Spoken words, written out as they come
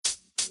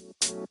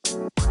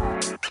Welcome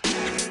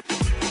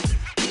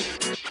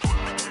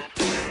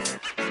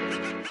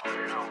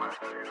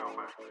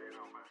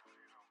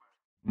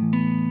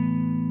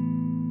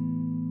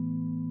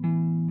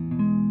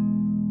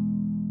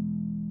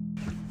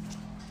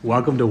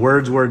to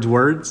Words, Words,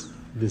 Words.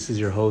 This is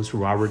your host,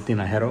 Robert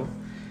Tinajero.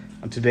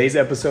 On today's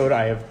episode,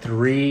 I have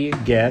 3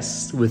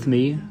 guests with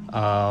me.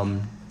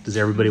 Does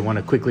everybody want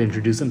to quickly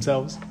introduce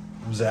themselves?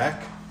 I'm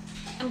Zach.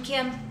 I'm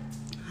Kim.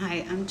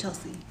 Hi, I'm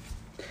Chelsea.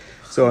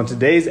 So on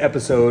today's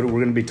episode,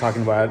 we're going to be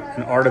talking about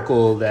an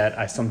article that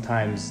I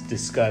sometimes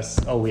discuss.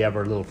 Oh, we have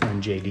our little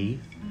friend JD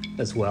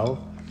as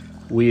well.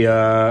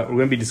 We're going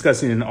to be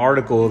discussing an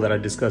article that I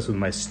discussed with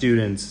my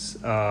students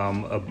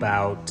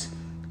about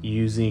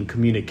using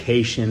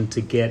communication to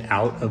get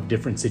out of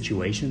different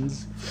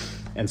situations.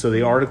 And so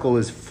the article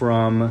is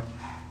from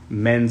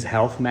Men's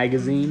Health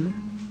magazine,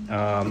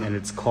 and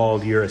it's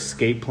called Your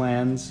Escape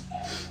Plans.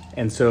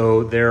 And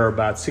so there are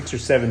about 6 or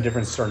 7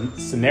 different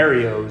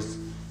scenarios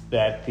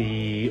that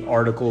the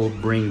article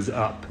brings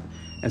up.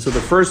 And so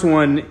the first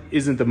one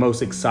isn't the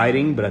most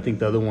exciting, but I think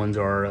the other ones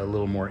are a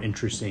little more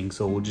interesting.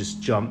 So we'll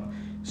just jump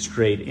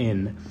straight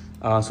in.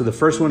 So the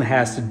first one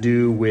has to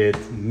do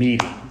with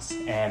meetings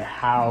and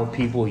how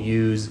people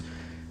use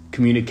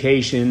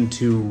communication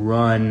to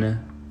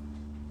run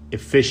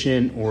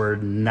efficient or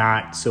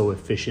not so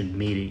efficient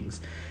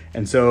meetings.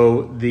 And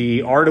so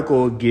the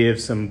article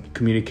gives some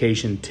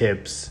communication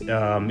tips.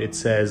 It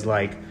says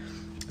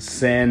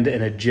send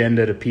an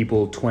agenda to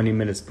people 20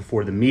 minutes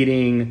before the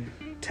meeting,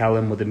 tell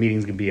them what the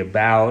meeting's gonna be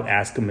about,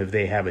 ask them if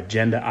they have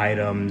agenda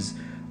items,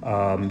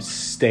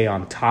 stay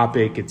on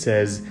topic. It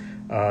says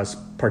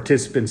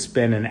participants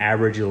spend an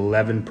average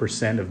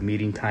 11% of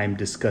meeting time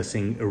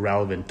discussing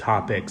irrelevant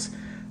topics,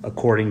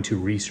 according to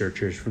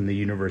researchers from the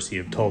University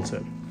of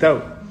Tulsa.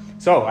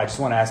 So I just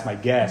want to ask my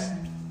guest,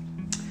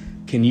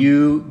 can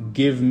you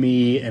give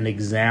me an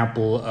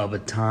example of a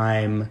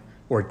time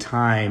or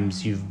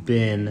times you've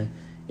been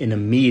in a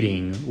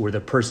meeting where the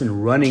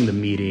person running the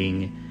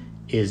meeting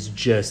is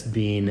just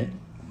being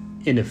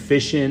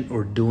inefficient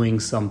or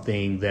doing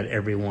something that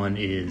everyone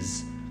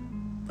is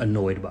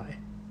annoyed by?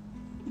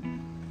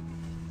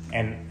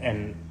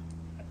 And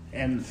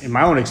in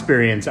my own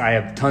experience, I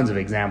have tons of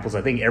examples.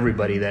 I think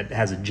everybody that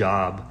has a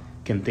job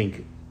can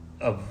think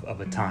of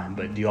a time,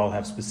 but do you all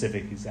have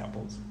specific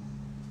examples?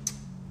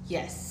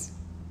 Yes.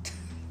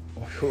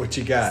 What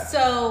you got?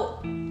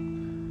 So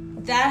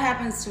that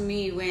happens to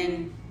me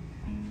when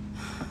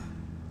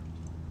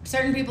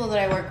certain people that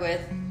I work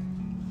with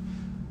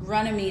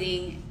run a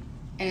meeting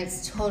and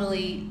it's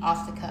totally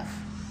off the cuff.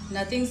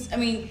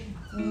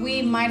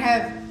 We might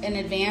have in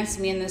advance,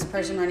 me and this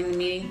person running the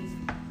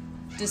meeting,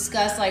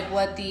 discuss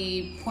what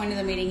the point of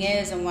the meeting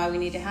is and why we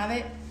need to have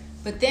it.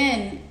 But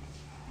then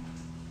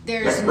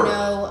there's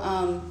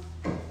no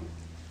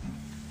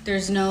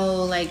there's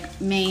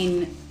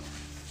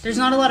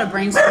not a lot of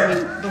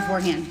brainstorming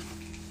beforehand.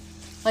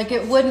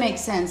 It would make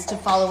sense to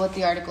follow what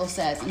the article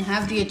says and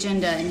have the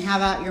agenda and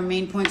have out your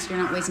main points so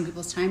you're not wasting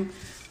people's time.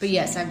 But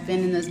yes, I've been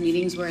in those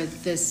meetings where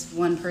this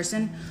one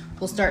person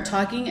will start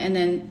talking and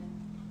then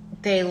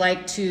they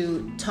like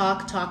to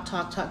talk,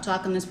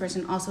 and this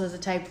person also is the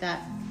type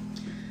that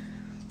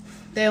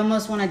they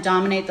almost want to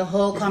dominate the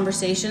whole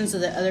conversation so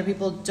that other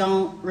people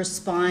don't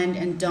respond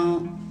and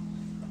don't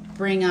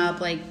bring up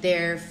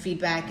their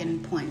feedback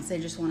and points. They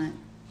just want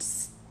to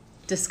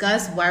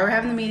discuss why we're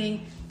having the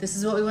meeting. This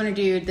is what we want to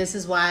do. This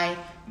is why.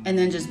 And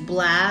then just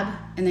blab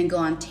and then go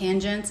on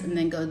tangents and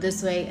then go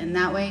this way and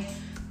that way.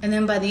 And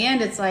then by the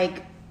end, it's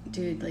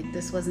dude,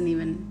 this wasn't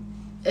even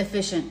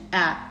efficient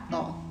at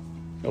all.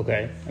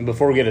 Okay. And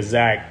before we get to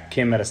Zach,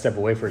 Kim had to step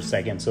away for a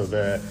second.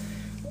 So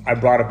I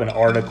brought up an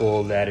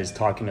article that is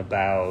talking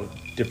about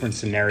different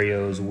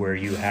scenarios where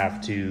you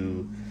have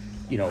to,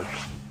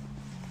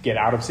 get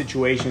out of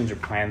situations or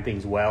plan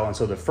things well. And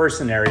so the first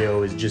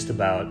scenario is just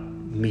about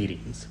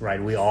meetings, right?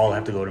 We all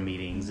have to go to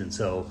meetings. And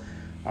so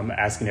I'm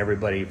asking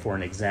everybody for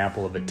an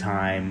example of a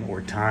time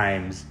or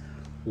times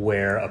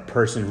where a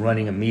person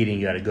running a meeting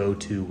you got to go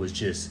to was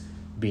just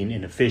being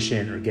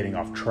inefficient or getting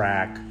off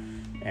track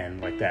and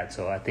like that.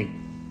 So I think,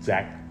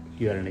 Zach,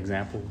 you had an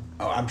example?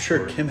 Oh, I'm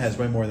sure Kim has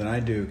way more than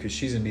I do because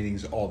she's in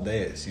meetings all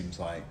day, it seems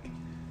like.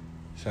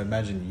 So I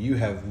imagine you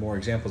have more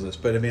examples of this.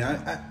 But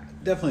I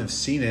definitely have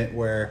seen it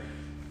where,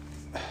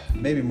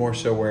 maybe more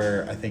so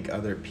where I think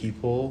other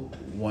people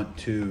want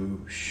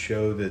to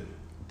show that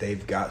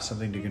they've got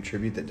something to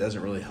contribute that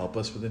doesn't really help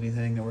us with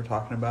anything that we're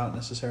talking about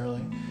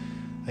necessarily.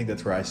 I think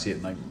that's where I see it,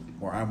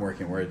 where I'm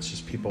working, where it's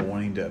just people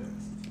wanting to,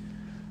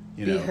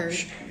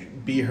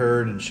 be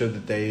heard and show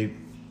that they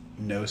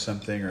know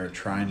something or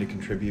trying to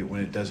contribute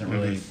when it doesn't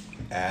really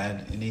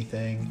add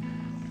anything.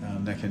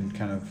 That can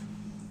kind of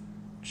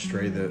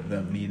stray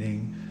the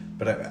meeting.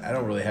 But I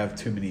don't really have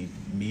too many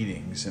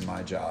meetings in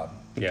my job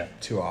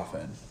too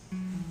often.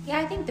 Yeah,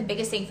 I think the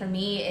biggest thing for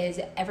me is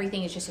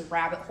everything is just a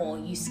rabbit hole.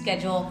 You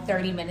schedule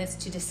 30 minutes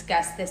to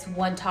discuss this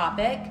one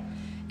topic,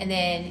 and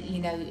then,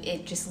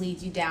 it just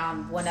leads you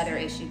down one other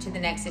issue to the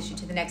next issue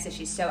to the next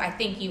issue. So I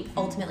think you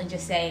ultimately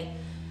just say,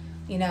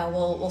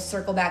 we'll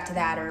circle back to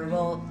that, or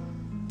we'll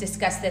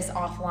discuss this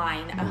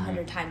offline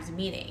 100 times a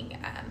meeting.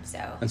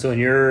 And so in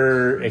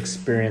your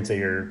experience at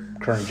your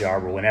current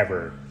job or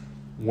whenever,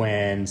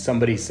 when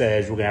somebody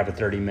says we're going to have a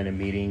 30-minute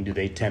meeting, do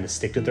they tend to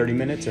stick to 30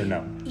 minutes or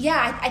no?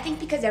 Yeah, I think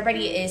because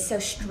everybody is so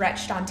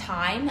stretched on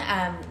time,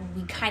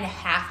 we kind of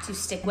have to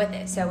stick with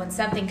it. So when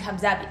something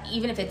comes up,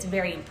 even if it's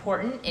very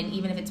important, and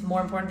even if it's more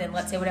important than,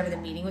 let's say, whatever the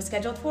meeting was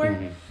scheduled for,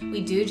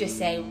 we do just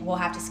say we'll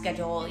have to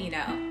schedule,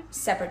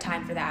 separate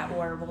time for that,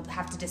 or we'll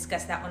have to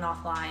discuss that one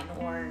offline,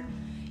 or,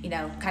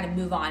 kind of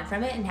move on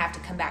from it and have to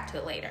come back to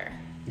it later.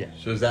 Yeah.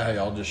 So is that how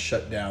y'all just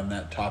shut down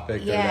that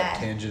topic or that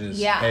tangent?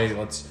 Is hey,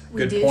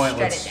 we do point. Shut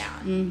Let's it down.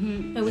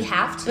 And we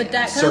have to. But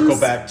that circle comes,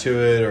 back to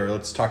it, or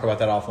let's talk about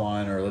that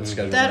offline, or let's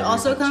schedule. that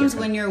also comes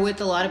when you're with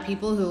a lot of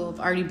people who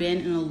have already been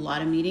in a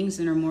lot of meetings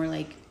and are more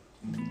like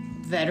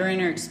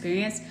veteran or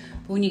experienced.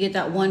 But when you get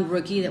that one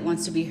rookie that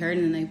wants to be heard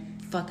and then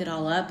they fuck it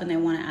all up and they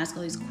want to ask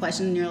all these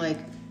questions, and you're like,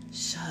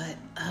 shut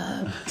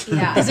up.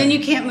 Yeah. Because then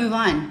you can't move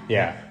on.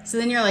 Yeah. So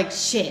then you're like,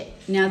 shit,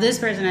 now this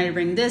person had to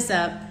bring this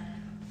up.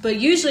 But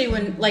usually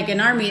when, like in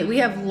our meeting, we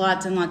have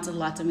lots and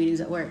lots of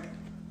meetings at work.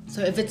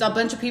 So if it's a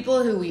bunch of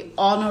people who we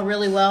all know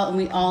really well and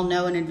we all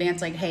know in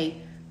advance, like, hey,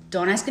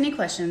 don't ask any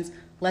questions,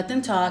 let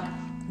them talk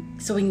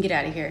so we can get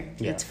out of here.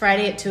 Yeah. It's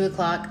Friday at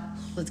 2:00.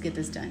 Let's get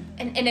this done.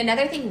 And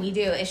another thing we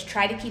do is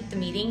try to keep the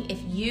meeting, if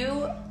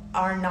you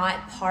are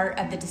not part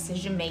of the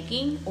decision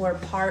making or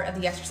part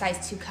of the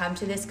exercise to come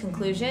to this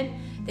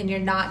conclusion, then you're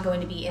not going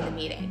to be in the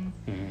meeting.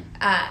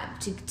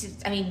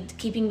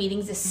 Keeping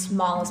meetings as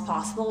small as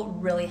possible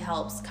really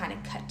helps kind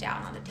of cut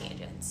down on the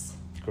tangents.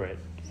 Great.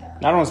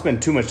 Now, I don't want to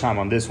spend too much time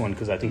on this one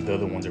because I think the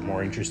other ones are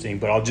more interesting,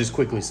 but I'll just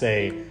quickly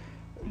say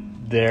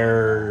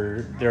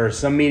there are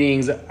some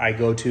meetings I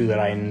go to that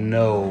I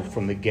know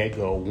from the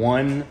get-go,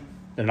 one,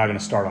 they're not going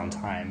to start on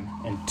time,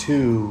 and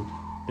two,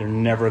 they're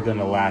never going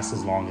to last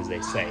as long as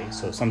they say.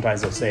 So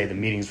sometimes they'll say the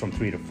meeting's from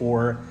 3 to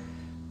 4.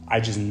 I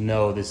just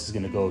know this is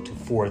going to go to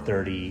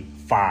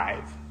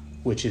 4:35,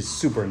 which is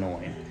super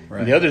annoying. Right.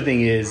 And the other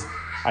thing is,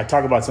 I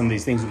talk about some of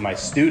these things with my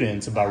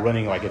students about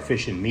running like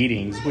efficient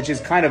meetings, which is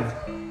kind of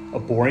a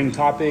boring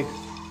topic.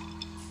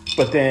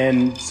 But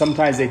then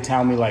sometimes they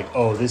tell me like,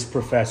 oh, this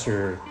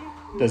professor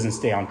doesn't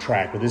stay on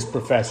track, or this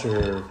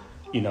professor,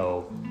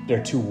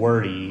 they're too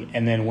wordy.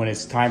 And then when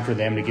it's time for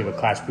them to give a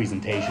class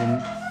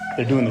presentation,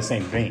 they're doing the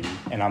same thing.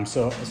 And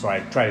so I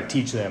try to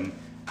teach them,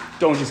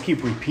 don't just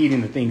keep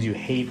repeating the things you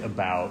hate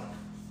about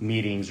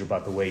meetings or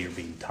about the way you're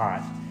being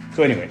taught.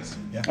 So anyways,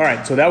 All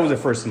right, so that was the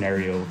first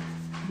scenario.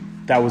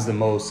 That was the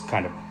most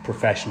kind of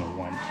professional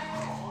one.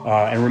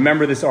 And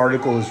remember, this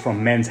article is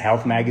from Men's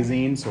Health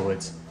magazine, so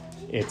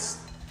it's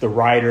the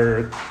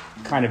writer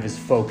kind of is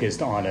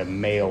focused on a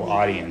male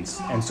audience.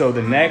 And so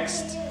the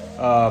next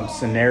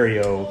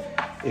scenario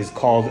is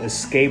called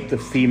Escape the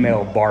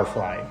Female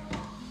Barfly.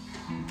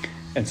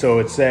 And so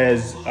it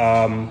says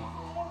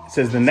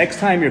the next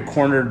time you're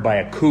cornered by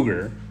a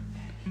cougar,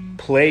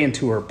 play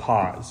into her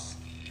paws.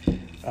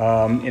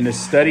 In a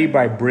study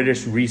by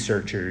British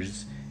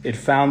researchers, it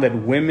found that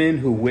women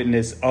who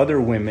witness other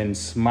women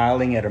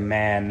smiling at a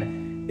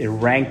man, it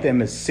ranked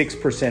them as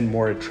 6%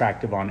 more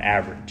attractive on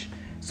average.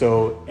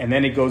 So, and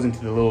then it goes into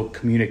the little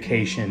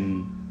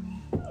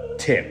communication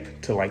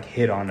tip to like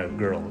hit on a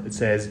girl. It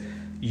says,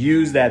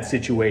 use that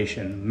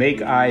situation,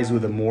 make eyes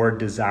with a more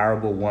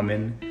desirable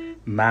woman,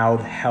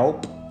 mouth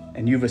help,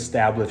 and you've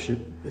established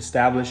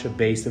a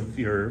base of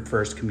your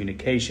first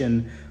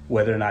communication,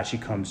 whether or not she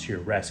comes to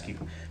your rescue.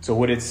 So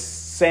what it's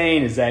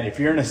saying is that if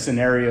you're in a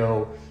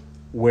scenario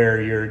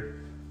where you're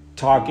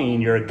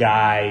a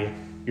guy,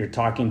 you're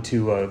talking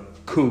to a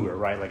cougar,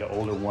 right, like an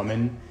older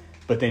woman,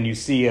 but then you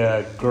see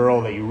a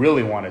girl that you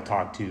really want to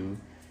talk to,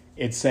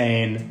 it's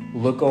saying,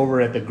 look over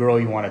at the girl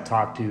you want to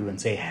talk to and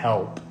say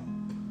help,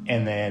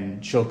 and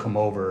then she'll come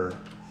over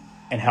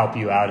and help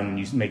you out, and then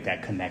you make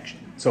that connection.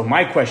 So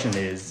my question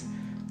is,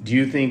 do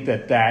you think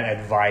that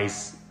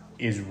advice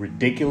is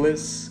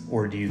ridiculous,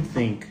 or do you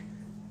think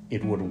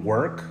it would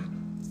work?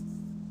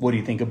 What do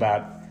you think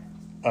about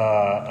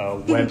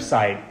a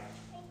website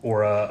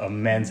or a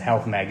Men's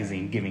Health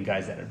magazine giving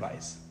guys that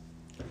advice?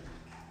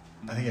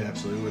 I think it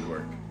absolutely would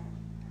work.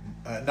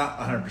 Not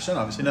 100%,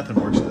 obviously. Nothing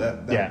works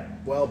that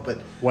well, but...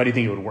 Why do you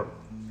think it would work?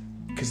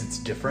 Because it's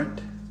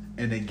different,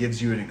 and it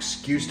gives you an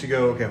excuse to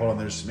go, okay, hold on,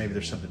 there's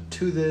something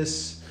to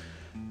this.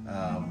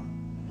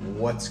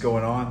 What's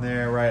going on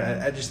there,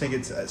 right? I just think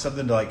it's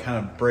something to like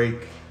kind of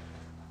break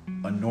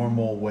a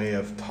normal way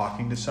of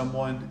talking to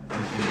someone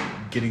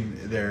and getting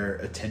their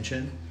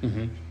attention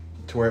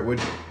to where it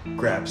would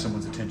grab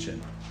someone's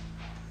attention.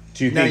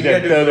 Do you think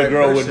that the other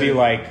girl would be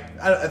like...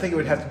 I think it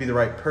would have to be the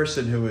right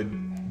person who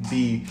would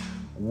be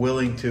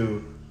willing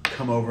to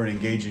come over and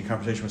engage in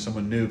conversation with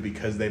someone new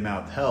because they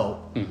mouth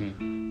help.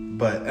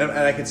 But and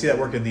I can see that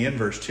work in the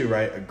inverse too,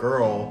 right? A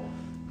girl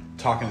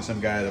talking to some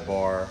guy at a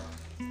bar,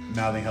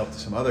 mouthing help to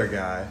some other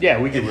guy.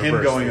 Yeah, we could and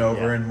him going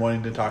over and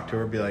wanting to talk to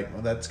her, be like,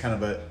 well, that's kind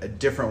of a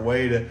different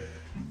way to,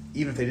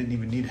 even if they didn't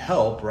even need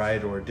help,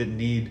 right, or didn't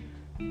need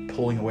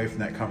pulling away from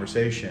that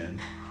conversation.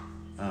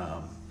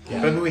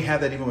 But I mean, we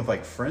have that even with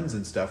like friends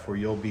and stuff, where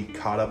you'll be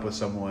caught up with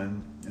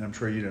someone, and I'm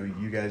sure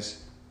you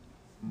guys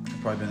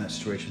have probably been in that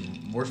situation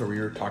more so, where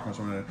you're talking with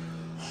someone at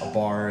a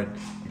bar and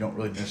you don't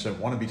really necessarily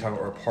want to be talking,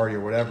 or a party or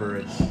whatever,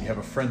 and you have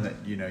a friend that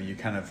you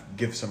kind of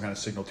give some kind of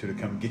signal to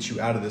come get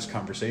you out of this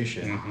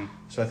conversation.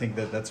 So I think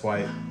that's why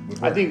it would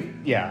work. I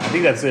think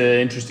that's an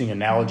interesting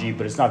analogy,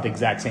 but it's not the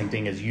exact same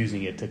thing as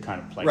using it to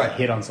kind of like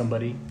hit on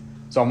somebody.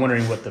 So I'm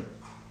wondering what the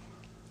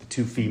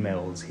two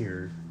females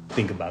here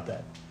think about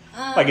that.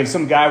 Like if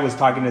some guy was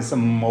talking to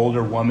some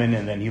older woman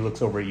and then he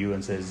looks over at you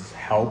and says,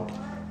 help,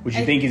 would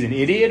you think he's an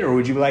idiot, or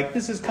would you be like,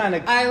 this is kind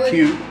of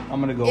cute,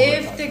 I'm going to go over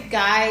If the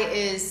guy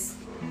is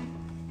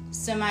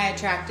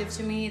semi-attractive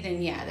to me,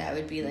 then yeah, that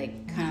would be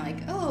like kind of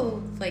like,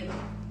 oh, like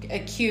a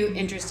cute,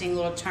 interesting,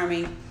 little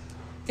charming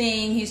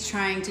thing he's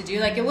trying to do.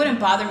 Like, it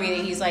wouldn't bother me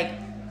that he's like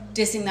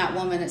dissing that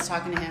woman that's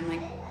talking to him.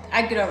 Like,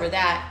 I'd get over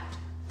that.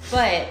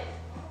 But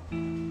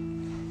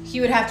he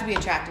would have to be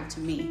attractive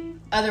to me.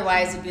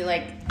 Otherwise, it'd be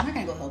like, I'm not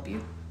going to go help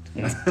you.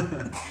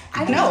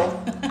 I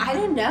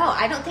don't know.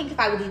 I don't think if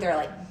I would either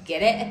like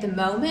get it at the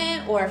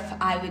moment, or if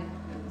I would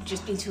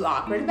just be too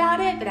awkward about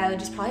it, but I would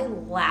just probably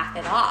laugh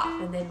it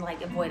off and then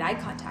like avoid eye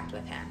contact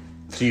with him.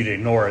 So you'd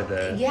ignore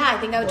the... Yeah, I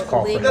think I would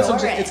call totally for ignore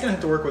It's it. going to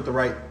have to work with the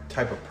right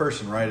type of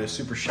person, right? A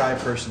super shy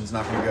person's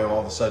not going to go all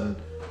of a sudden,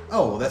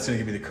 oh, well, that's going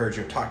to give me the courage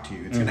to talk to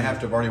you. It's going to have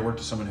to have already worked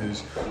with someone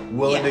who's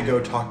willing to go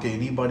talk to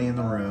anybody in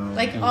the room.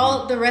 Like,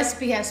 all the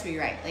recipe has to be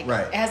right. Like,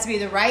 it has to be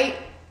the right...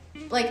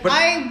 Like, but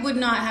I would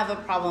not have a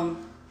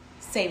problem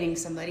saving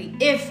somebody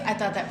if I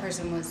thought that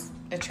person was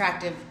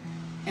attractive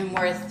and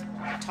worth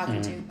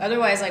talking to.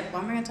 Otherwise, like, why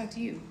am I going to talk to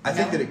you? I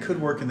think that it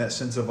could work in that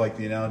sense of like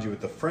the analogy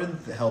with the friend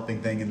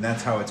helping thing, and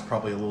that's how it's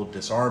probably a little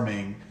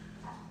disarming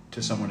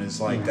to someone, is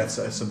like that's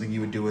something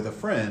you would do with a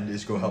friend,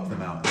 is go help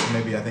them out. So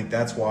maybe I think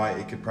that's why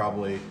it could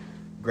probably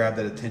grab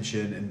that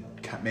attention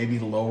and maybe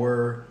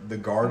lower the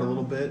guard a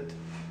little bit.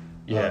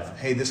 Yeah. Of,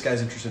 hey, this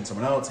guy's interested in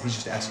someone else. He's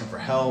just asking for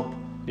help.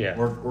 Yeah.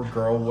 Or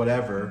girl,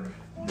 whatever.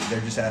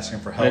 They're just asking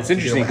for help. That's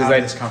interesting because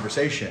this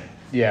conversation.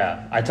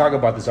 Yeah, I talk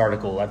about this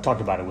article. I've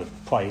talked about it with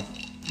probably,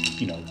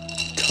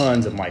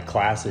 tons of my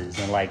classes.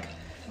 And like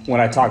when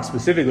I talk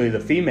specifically to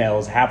the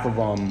females, half of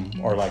them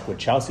are like what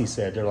Chelsea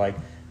said. They're like,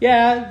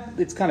 yeah,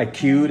 it's kind of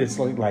cute. It's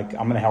like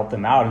I'm going to help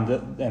them out.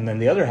 And then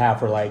the other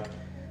half are like,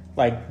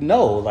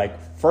 no, like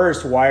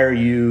first, why are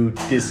you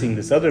dissing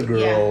this other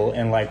girl?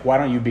 And like, why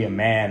don't you be a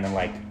man and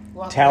like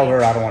tell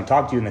her I don't want to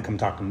talk to you and then come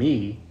talk to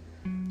me?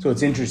 So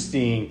it's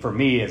interesting for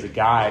me as a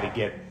guy to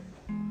get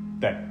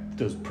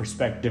those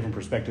different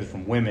perspectives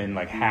from women.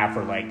 Like half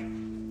are like,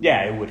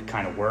 yeah, it would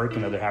kind of work,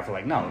 and the other half are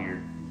like, no,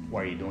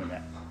 why are you doing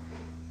that?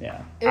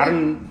 Yeah, I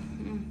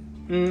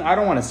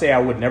don't want to say I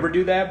would never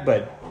do that,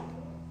 but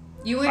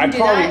you wouldn't do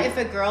that if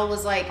a girl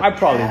was like, I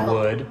probably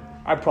would.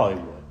 I'd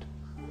probably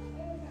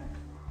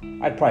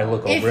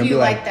look over and be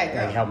like, that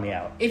girl, like, help me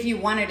out. If you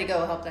wanted to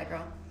go help that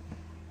girl.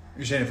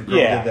 You're saying if a girl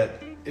did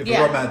that, if a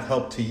girl meant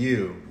help to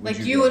you, like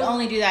you would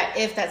only do that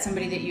if that's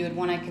somebody that you would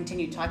want to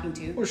continue talking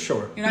to. Well,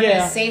 sure. You're not going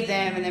to save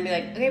them and then be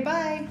like, okay,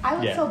 bye. I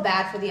would feel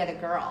bad for the other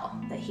girl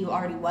that he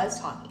already was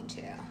talking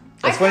to.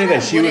 It's funny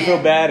that she would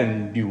feel bad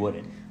and you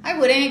wouldn't. I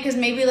wouldn't, because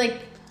maybe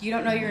like you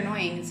don't know you're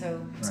annoying,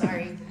 so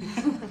sorry.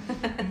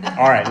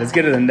 All right, let's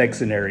get to the next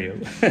scenario.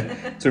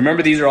 So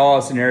remember, these are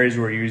all scenarios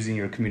where you're using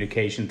your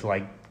communication to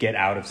like get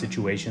out of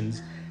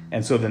situations.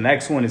 And so the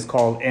next one is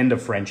called end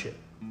of friendship.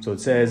 So it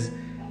says,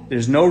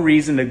 there's no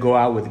reason to go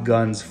out with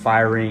guns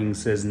firing,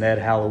 says Ned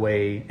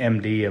Holloway,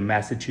 MD, a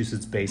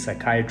Massachusetts-based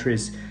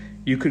psychiatrist.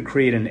 You could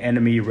create an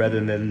enemy rather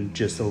than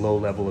just a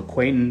low-level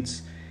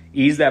acquaintance.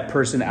 Ease that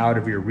person out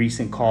of your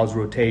recent calls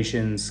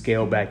rotation,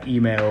 scale back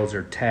emails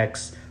or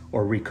texts,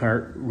 or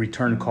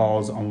return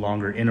calls on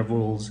longer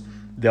intervals.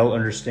 They'll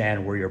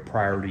understand where your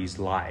priorities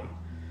lie.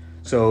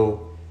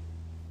 So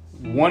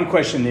one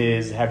question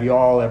is, have you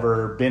all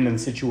ever been in a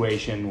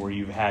situation where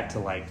you've had to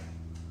like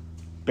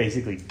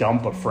basically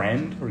dump a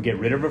friend or get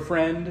rid of a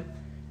friend?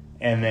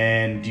 And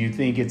then do you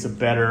think it's a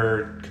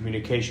better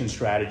communication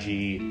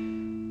strategy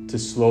to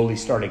slowly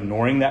start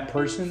ignoring that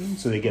person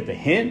so they get the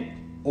hint?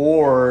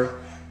 Or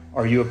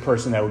are you a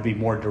person that would be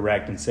more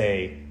direct and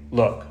say,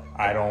 look,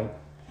 I don't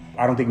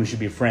think we should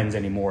be friends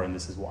anymore, and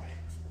this is why?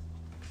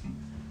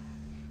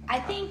 I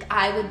think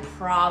I would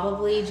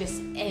probably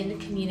just end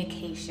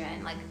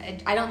communication. Like,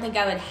 I don't think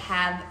I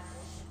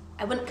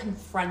wouldn't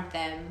confront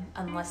them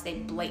unless they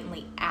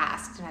blatantly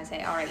asked, and I'd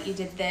say, all right, you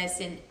did this,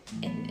 and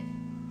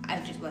I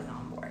just wasn't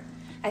on board.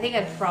 I think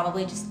I'd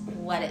probably just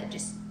let it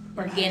just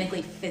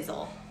organically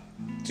fizzle.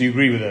 So you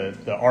agree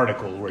with the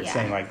article where it's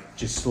saying like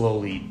just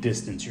slowly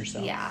distance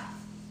yourself? Yeah.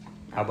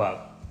 How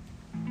about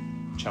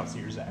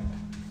Chelsea or Zach?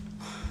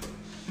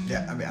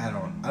 Yeah, I mean, I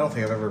don't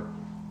think I've ever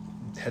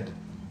had to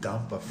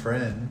dump a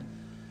friend.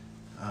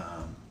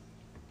 Not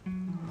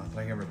that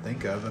I can ever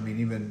think of. I mean,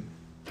 even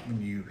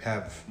when you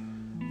have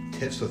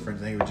tiffs with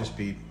friends, I think it would just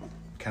be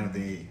kind of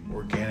the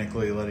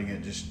organically letting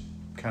it just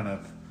kind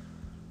of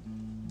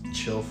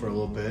chill for a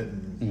little bit,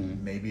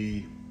 and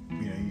maybe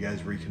you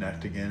guys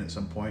reconnect again at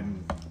some point,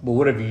 and But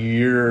what if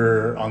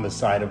you're on the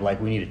side of like,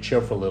 we need to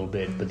chill for a little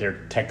bit, but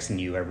they're texting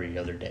you every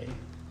other day?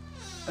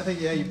 I think,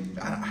 yeah,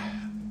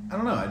 I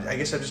don't know. I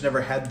guess I've just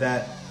never had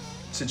that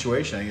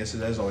situation. I guess it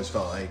has always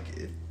felt like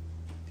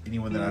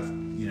anyone that I've,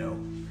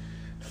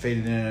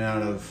 faded in and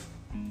out of,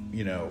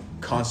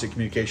 constant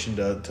communication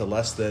to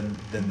less than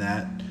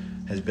that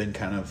has been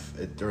kind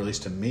of, or at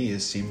least to me,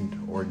 has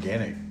seemed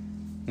organic.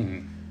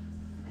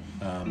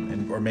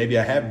 Or maybe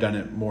I have done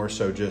it more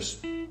so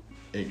just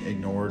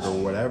ignored or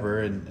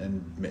whatever,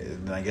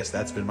 and I guess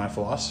that's been my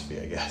philosophy.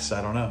 I guess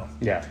I don't know.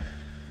 Yeah.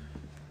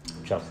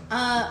 Chelsea.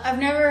 I've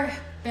never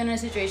been in a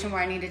situation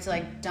where I needed to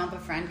like dump a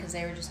friend because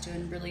they were just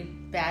doing really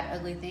bad,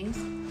 ugly things.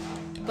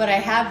 But I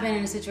have been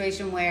in a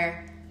situation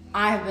where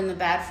I have been the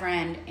bad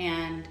friend,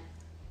 and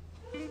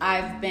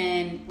I've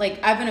been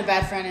a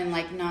bad friend and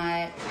like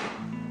not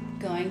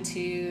going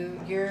to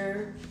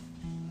your,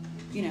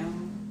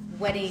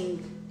 wedding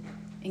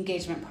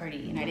engagement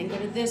party, and I didn't go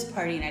to this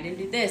party, and I didn't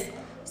do this.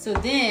 So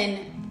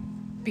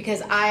then,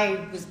 because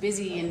I was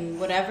busy and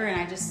whatever, and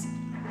I just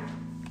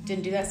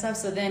didn't do that stuff,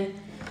 so then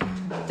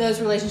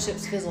those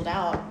relationships fizzled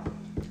out.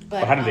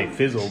 But how did they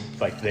fizzle?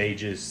 Like they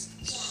just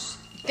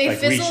reached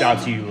fizzled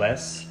out to you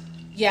less?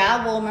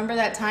 Yeah, well, remember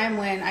that time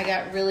when I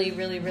got really,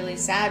 really, really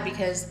sad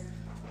because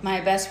my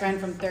best friend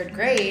from 3rd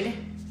grade,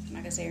 I'm not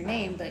going to say her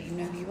name, but you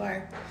know who you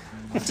are,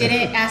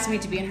 didn't ask me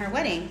to be in her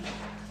wedding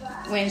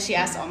when she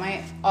asked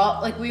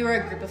we were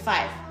a group of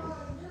 5.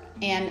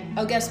 And,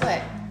 guess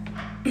what?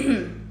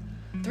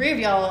 3 of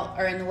y'all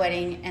are in the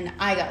wedding and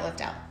I got left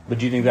out. But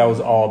do you think that was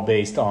all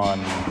based on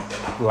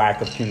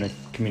lack of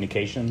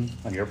communication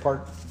on your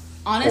part?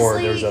 Honestly,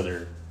 or there's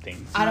other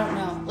things? I don't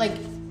know.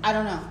 I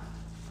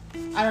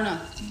don't know.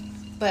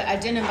 But I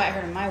didn't invite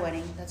her to my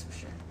wedding, that's for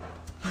sure.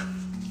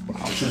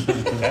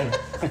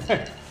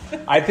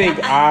 I think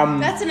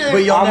that's another.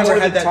 But y'all I'm never more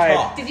had the that type-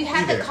 talk. Did you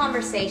have the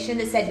conversation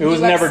that said It was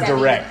you never upset me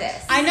direct. with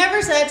this? I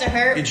never said it to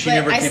her, And she but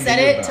never I came to said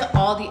you it about to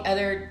all the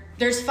other.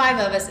 There's 5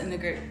 of us in the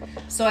group,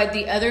 so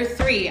the other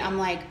 3, I'm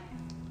like,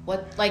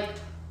 what? Like,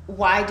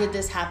 why did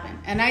this happen?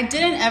 And I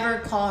didn't ever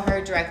call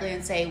her directly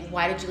and say,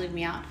 why did you leave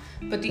me out?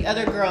 But the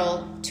other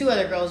 2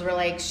 other girls were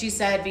like, she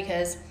said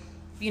because,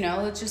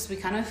 it's just we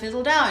kind of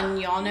fizzled out and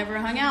y'all never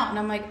hung out. And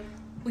I'm like,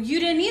 well, you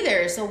didn't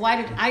either. So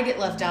why did I get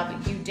left out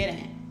but you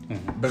didn't?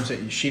 But I'm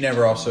saying she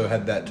never also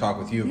had that talk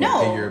with you about,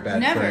 No, hey, you're a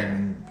bad never.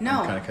 friend. No.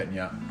 I'm kind of cutting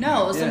you out.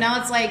 No. So Yeah.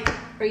 now it's like,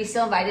 Were you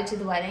still invited to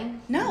the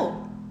wedding?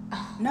 no.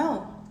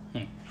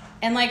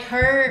 And like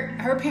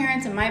her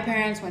parents and my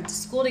parents went to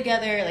school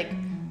together. Like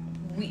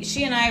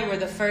she and I were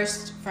the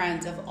first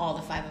friends of all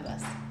the 5 of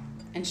us,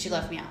 and she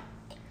left me out.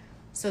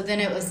 So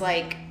then it was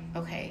like,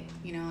 okay,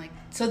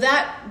 so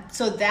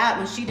that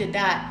when she did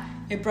that,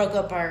 it broke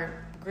up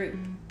our group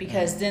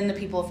because then the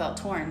people felt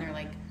torn. They're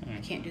like, I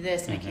can't do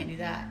this and I can't do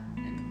that,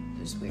 and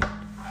it was weird.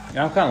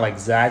 Yeah, I'm kind of like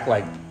Zach.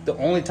 Like the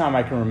only time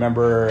I can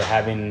remember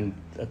having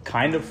a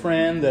kind of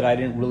friend that I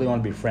didn't really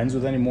want to be friends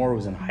with anymore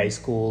was in high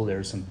school. There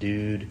was some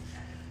dude,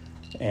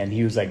 and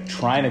he was like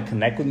trying to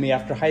connect with me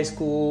after high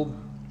school,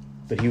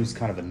 but he was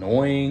kind of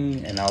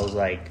annoying, and I was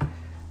like,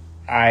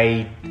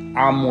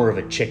 I'm more of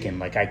a chicken.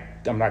 Like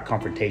I'm not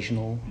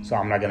confrontational, so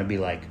I'm not gonna be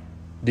like,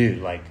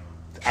 dude, like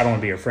I don't want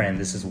to be your friend.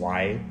 This is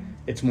why.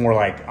 It's more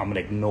like I'm gonna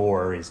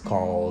ignore his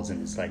calls and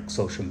his like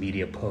social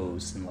media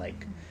posts and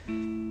like.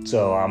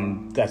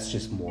 So that's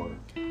just more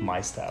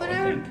my style. But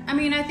I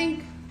think. I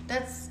think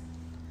that's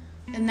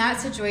in that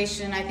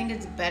situation. I think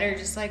it's better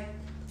just like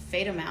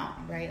fade them out,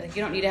 right? Like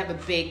you don't need to have a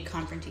big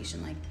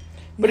confrontation. Like,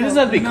 But it no, doesn't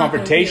have to be I'm not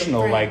gonna be your confrontational.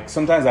 friend. Like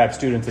sometimes I have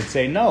students that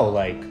say, no,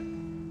 like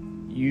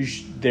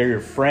they're your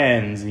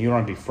friends and you don't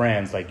want to be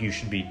friends. Like you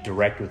should be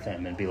direct with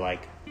them and be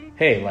like,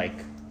 hey, like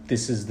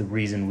this is the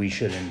reason we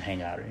shouldn't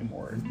hang out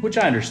anymore. Which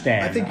I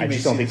understand. I think you I may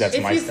just don't see think this- that's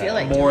If my you style. feel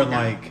like- More Yeah.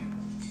 like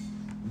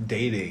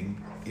dating.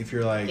 If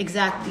you're like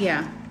exactly,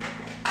 yeah.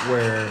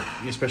 where,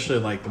 especially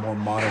in like the more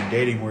modern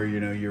dating, where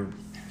you've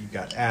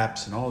got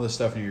apps and all this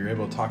stuff, and you're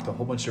able to talk to a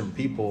whole bunch of different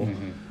people.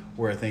 Mm-hmm.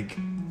 Where I think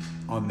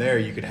on there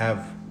you could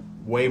have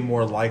way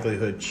more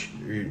likelihood,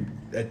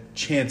 a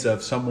chance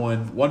of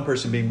one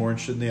person being more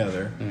interested than the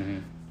other, Mm-hmm.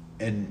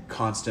 and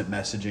constant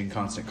messaging,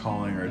 constant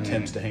calling, or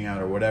attempts to hang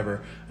out or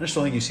whatever. I just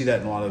don't think you see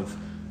that in a lot of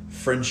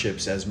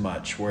friendships as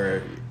much.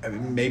 Where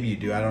maybe you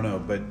do, I don't know,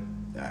 but.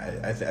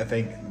 I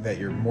think that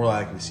you're more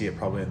likely to see it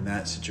probably in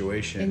that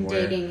situation. In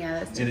where, dating, yeah,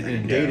 that's in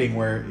different. dating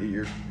where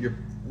you're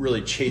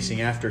really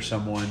chasing after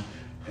someone,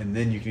 and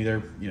then you can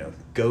either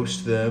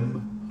ghost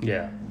them,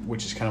 Yeah.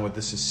 which is kind of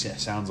what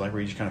sounds like,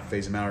 where you just kind of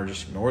phase them out or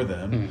just ignore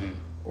them, Mm-hmm.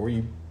 or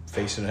you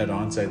face it head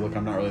on and say, look,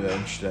 I'm not really that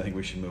interested. I think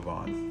we should move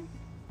on.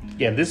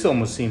 Yeah, this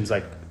almost seems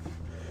like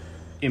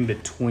in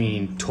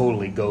between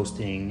totally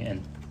ghosting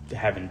and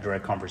having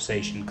direct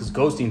conversation. Because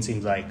ghosting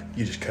seems like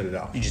You just cut it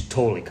off. you just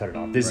totally cut it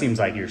off. This Right. seems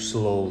like you're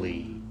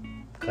slowly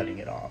cutting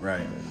it off.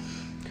 Right.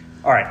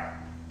 All right,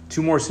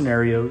 2 more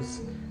scenarios.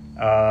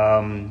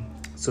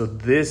 So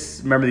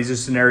remember, these are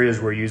scenarios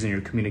where you're using your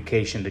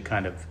communication to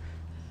kind of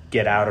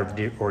get out of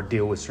or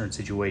deal with certain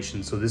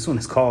situations. So this one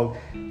is called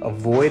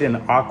avoid an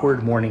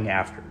awkward morning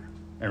after.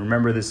 And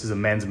remember, this is a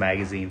men's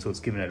magazine, so it's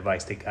giving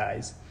advice to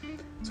guys.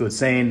 So it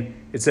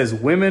says,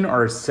 women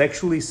are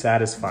sexually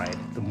satisfied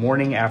the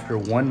morning after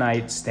one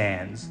night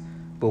stands,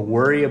 but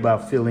worry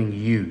about feeling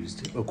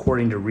used,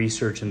 according to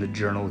research in the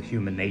journal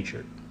Human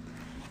Nature.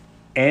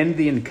 End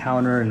the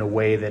encounter in a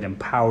way that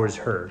empowers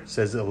her,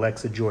 says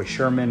Alexa Joy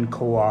Sherman,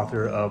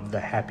 co-author of The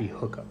Happy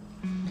Hookup.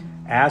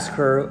 Ask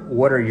her,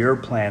 what are your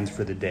plans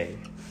for the day?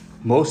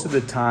 Most of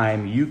the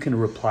time, you can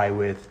reply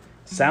with,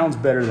 sounds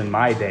better than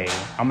my day.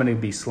 I'm going to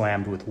be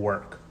slammed with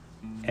work.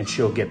 And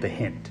she'll get the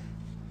hint.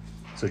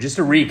 So just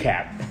to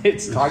recap,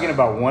 it's talking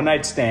about one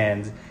night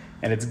stands,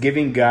 and it's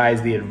giving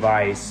guys the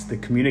advice, the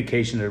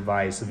communication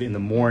advice of in the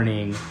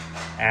morning,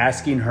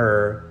 asking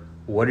her,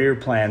 what are your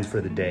plans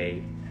for the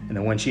day? And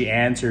then when she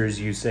answers,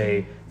 you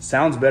say,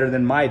 sounds better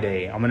than my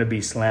day. I'm going to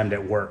be slammed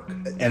at work.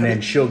 And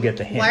then she'll get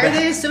the hint. Why are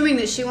they assuming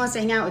that she wants to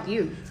hang out with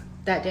you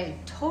that day?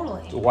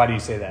 Totally. Why do you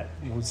say that?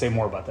 Say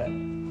more about that.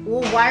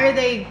 Well, why are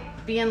they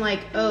being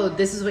like, oh,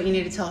 this is what you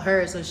need to tell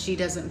her so she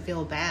doesn't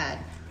feel bad?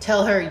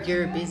 Tell her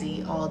you're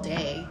busy all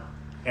day.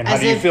 And how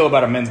do you feel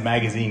about a men's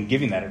magazine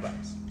giving that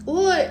advice?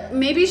 Well,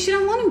 maybe she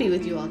don't want to be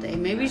with you all day.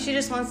 Maybe she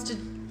just wants to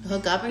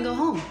hook up and go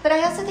home. But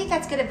I also think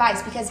that's good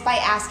advice, because by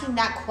asking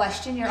that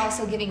question, you're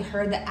also giving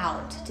her the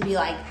out to be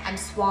like, I'm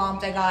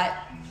swamped, I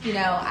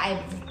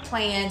have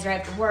plans, or I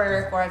have to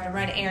work, or I have to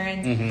run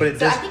errands. Mm-hmm.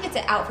 But I think it's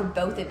an out for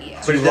both of you.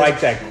 So you like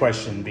that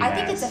question being I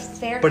think it's a asked.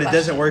 fair But question. it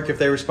doesn't work if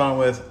they respond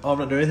with, "Oh, I'm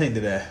not doing anything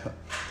today."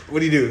 What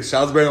do you do?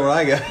 Sounds better than what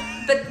I got.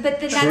 But then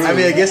that's I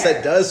mean, I guess fair.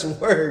 that does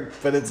work,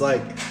 but it's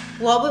like,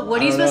 Well, but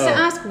what are you I don't supposed to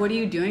know. ask? What are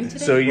you doing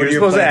today? So What you're are your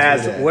supposed to plans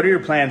ask, for the day? what are your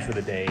plans for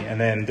the day?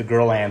 And then the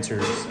girl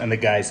answers, and the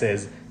guy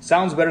says,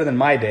 sounds better than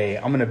my day.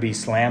 I'm going to be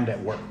slammed at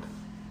work.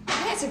 I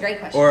think that's a great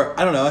question. or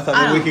I don't know. I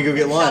thought maybe we could go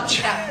get lunch.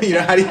 Yeah. You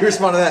know, how do you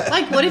respond to that?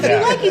 Like, what if Yeah.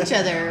 you like each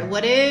other?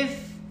 What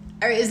if,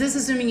 or is this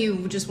assuming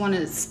you just want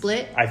to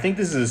split? I think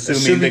this is assuming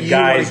Assuming the you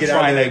wanna guy's get out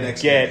of trying there to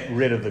next get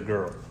rid of the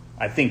girl.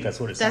 I think that's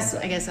what it sounds That's,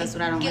 like. I guess that's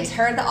what I don't gives like.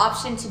 her the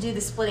option to do the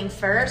splitting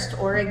first,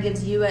 or it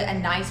gives you a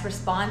nice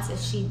response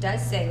if she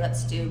does say,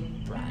 let's do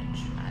brunch.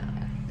 I don't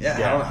know. Yeah.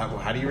 Yeah.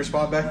 How do you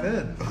respond back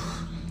then?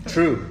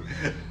 True.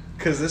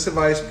 Because this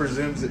advice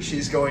presumes that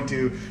she's going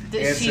to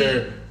That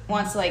answer she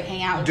wants to like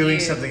hang out with doing you.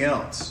 something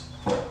else.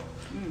 Well,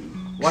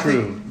 I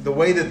True. think the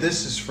way that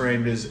this is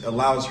framed is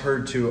allows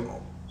her to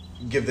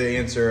give the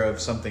answer of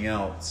something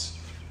else.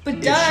 But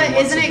if duh, she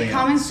wants isn't it something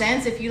common else.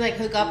 sense if you like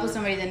hook up with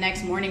somebody the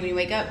next morning when you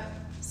wake up?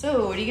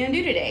 So, what are you gonna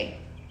do today?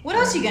 What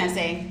else are you gonna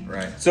say?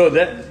 Right. So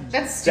that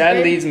That's that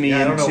stupid. leads me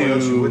Yeah, I don't know what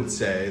else you into would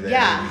say. There.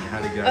 Yeah. I mean, how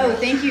to get Oh, out.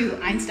 thank you,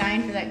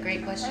 Einstein, for that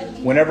great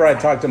question. whenever I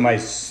talk to my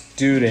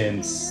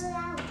students,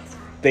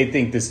 they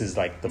think this is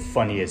like the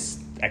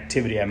funniest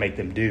activity I make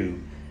them do,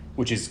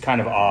 which is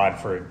kind of odd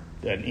for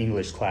an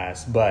English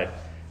class. But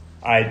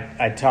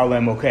I tell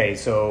them, okay,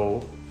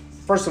 so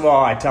first of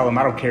all, I tell them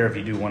I don't care if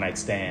you do one night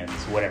stands,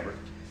 whatever.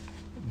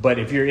 But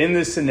if you're in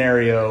this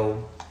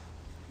scenario,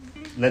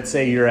 let's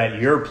say you're at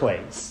your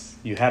place,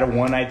 you had a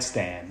one night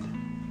stand,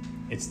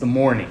 it's the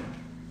morning.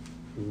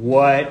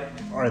 What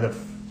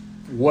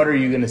are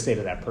you going to say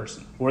to that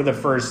person? What are the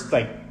first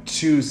like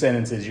 2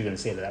 sentences you're going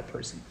to say to that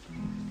person?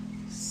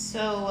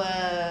 So,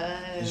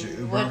 Is your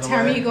Uber what on the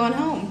time are way? you going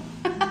home?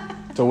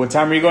 So what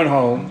time are you going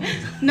home?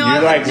 No,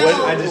 You're like, no.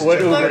 what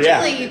Uber? Well,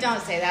 Yeah. really, you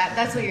don't say that.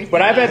 That's what you're thinking.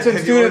 But I've had some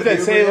Have you students ordered that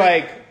the say Uber yet?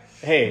 like,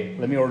 hey,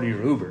 let me order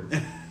your Uber.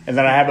 And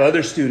then I have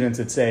other students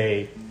that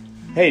say,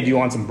 hey, do you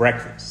want some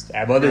breakfast? I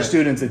have other Right.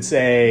 students that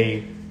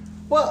say,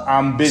 Well,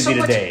 I'm busy so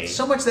much- today.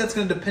 So much that's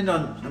going to depend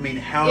on. I mean,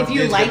 how if you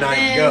did like the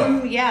night them,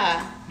 go?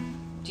 yeah.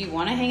 Do you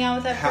want to hang out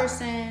with that How-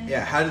 person?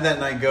 Yeah. How did that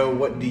night go?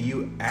 What do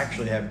you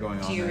actually have going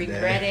on? Do you that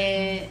regret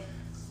day? it?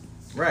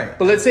 Right.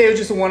 but let's say it was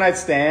just a one night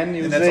stand.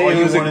 And that's all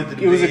you wanted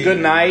to it was a be. good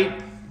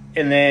night.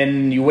 And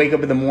then you wake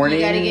up in the morning.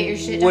 You got to get your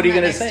shit done What are you that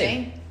gonna next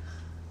say?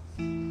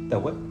 day?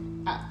 That what?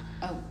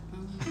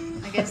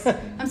 I guess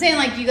I'm saying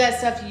like you got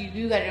stuff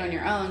you got it on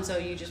your own, so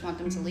you just want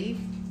them to leave.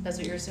 That's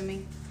what you're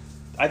assuming.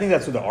 I think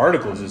that's what the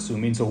article is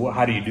assuming. So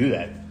how do you do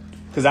that?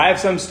 Because I have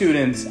some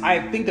students, I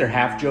think they're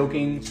half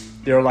joking.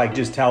 They're like,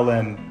 just tell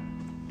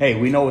them, hey,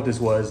 we know what this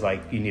was.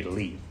 Like, you need to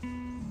leave.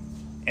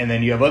 And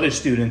then you have other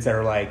students that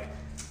are like,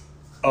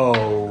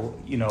 oh,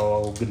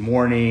 good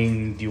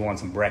morning. Do you want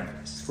some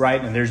breakfast?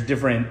 Right? And there's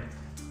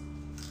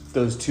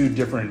those two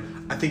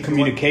different I think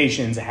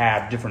communications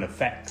have different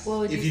effects. What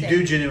would If you you say?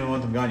 do genuinely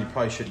want them gone, you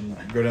probably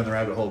shouldn't go down the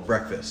rabbit hole of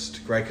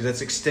breakfast, right? Because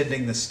that's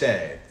extending the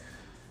stay.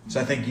 So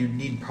I think you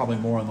need probably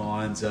more on the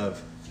lines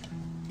of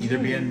either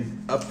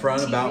being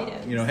upfront about,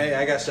 Cheerios. hey,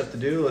 I got stuff to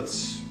do.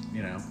 Let's,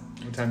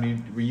 what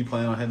time were you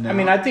planning on heading out? I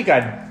mean, I think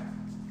it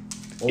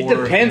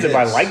Or depends if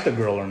I this. like the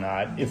girl or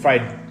not. If I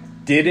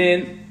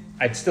didn't,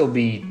 I'd still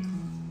be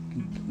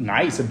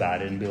nice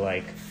about it and be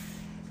like,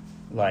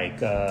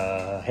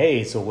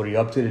 hey, so what are you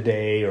up to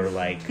today? Or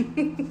like, Right,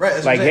 that's what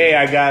I'm like, saying. hey,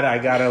 I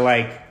gotta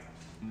like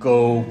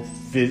go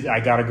I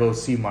gotta go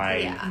see my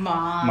Yeah.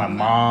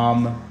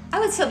 mom. I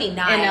would still be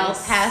nice. in El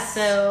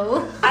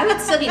Paso. I would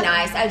still be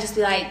nice. I would just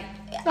be like,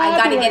 I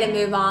got to get a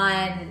move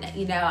on.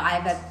 I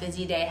have a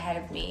busy day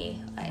ahead of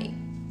me. Like,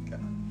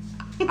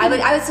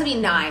 I would still be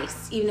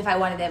nice, even if I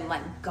wanted them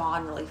like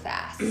gone really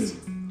fast.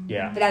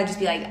 Yeah. But I would just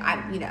be like,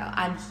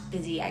 I'm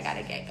busy. I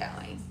gotta get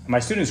going. My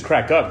students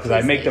crack up because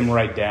I make them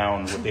write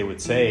down what they would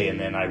say, and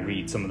then I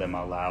read some of them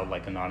out loud,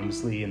 like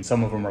anonymously. And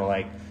some of them are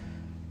like,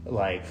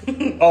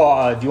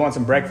 oh, do you want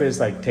some breakfast?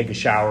 Like, take a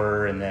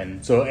shower, and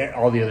then so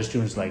all the other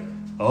students are like,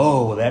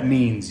 oh, well, that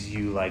means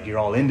you're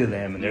all into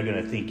them, and they're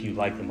gonna think you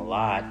like them a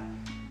lot.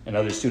 And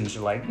other students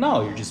are like,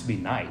 no, you're just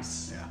being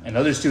nice. Yeah. And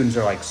other students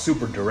are like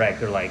super direct.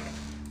 They're like,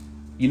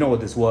 you know what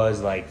this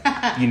was? Like,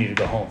 you need to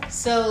go home.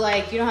 So,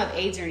 like, you don't have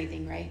AIDS or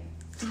anything, right?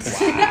 You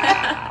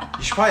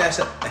should probably ask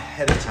that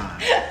ahead of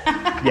time.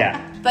 Yeah.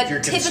 But If you're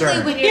typically,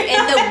 concerned. when you're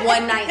in the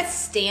one night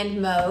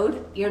stand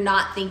mode, you're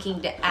not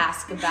thinking to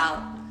ask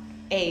about,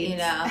 AIDS. you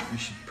know. You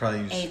should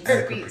probably use AIDS.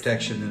 adequate Herpes.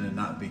 protection and then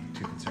not be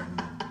too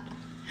concerned.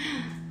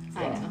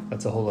 I know.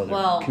 That's a whole other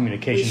Well,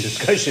 communication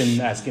discussion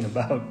asking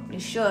about. You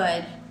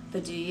should,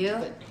 but do you? do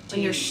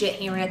When you're you? shit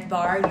hammering at the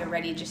bar and you're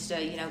ready just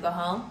to, go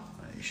home?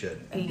 You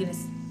should. Are you gonna?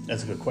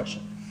 That's a good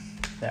question.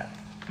 Yeah.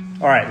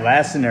 All right,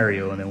 last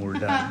scenario, and then we're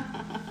done.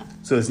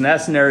 So this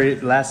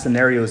last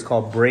scenario is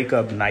called break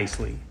up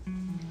nicely.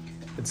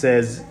 It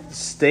says,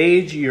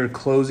 stage your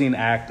closing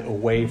act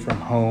away from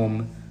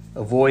home,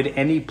 avoid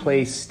any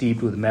place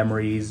steeped with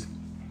memories,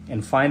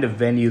 and find a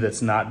venue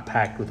that's not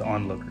packed with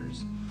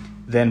onlookers.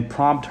 Then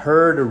prompt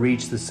her to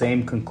reach the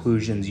same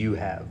conclusions you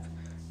have.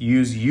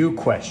 Use you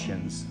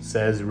questions,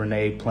 says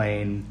Renee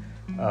Plain,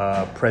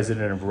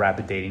 president of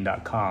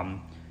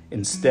RapidDating.com,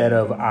 instead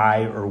of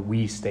I or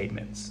we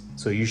statements.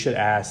 So you should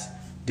ask,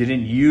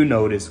 didn't you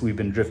notice we've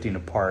been drifting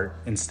apart,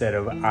 instead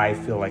of I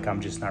feel like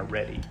I'm just not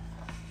ready.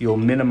 You'll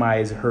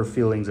minimize her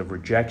feelings of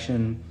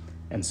rejection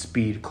and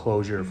speed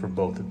closure for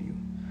both of you.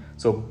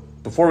 So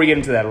before we get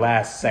into that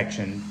last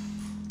section,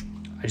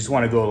 I just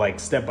want to go like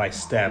step by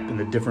step in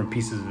the different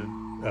pieces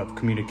of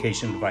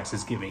communication advice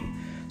is giving.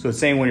 So it's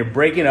saying when you're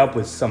breaking up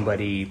with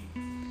somebody,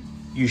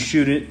 you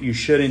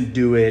shouldn't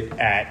do it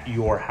at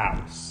your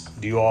house.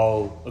 Do you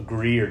all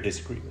agree or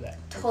disagree with that?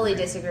 Totally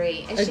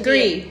disagree. It should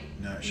Agree.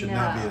 No, it should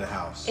not be at a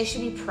house. It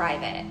should be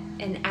private,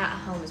 and at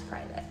home is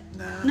private.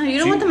 No, you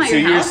don't So- want them at so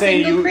your you're house. saying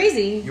They can you- go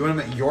crazy. You want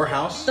them at your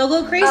house? They'll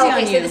go crazy Oh, on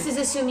okay, you. so this is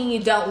assuming you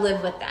don't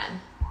live with them.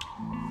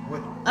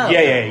 What? Oh.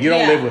 Yeah, you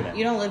don't live with them.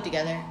 You don't live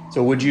together.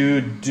 So would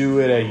you do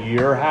it at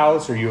your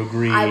house, or you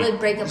agree? I would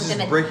break up This with is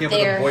them at breaking up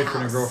with a their boyfriend or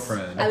house.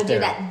 girlfriend. I would do it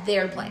There. at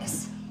their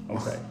place.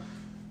 Okay.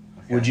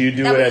 Would you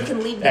do That way it you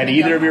can leave them at and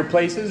either go of your home.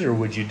 places, or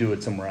would you do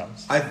it somewhere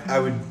else? I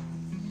would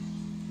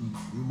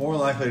more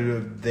likely to do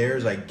it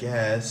theirs, I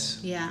guess.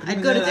 Yeah, But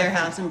I'd go to then their I-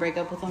 house and break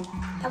up with them.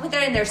 That way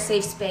they're in their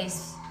safe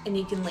space, and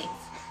you can leave.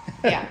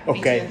 Yeah. me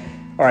Okay. too.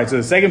 All right. So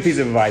the second piece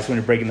of advice when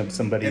you're breaking up with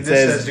somebody, And it this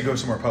says, says to go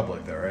somewhere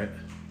public, though, right?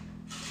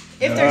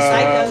 If they're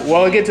psycho.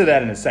 well, I'll get to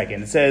that in a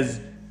second. It says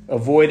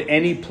avoid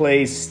any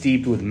place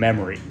steeped with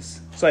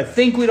memories. So I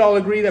think we'd all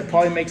agree that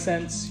probably makes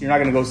sense. You're not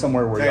going to go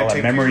somewhere where y'all have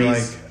Take your,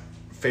 memories. like,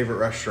 favorite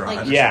restaurant.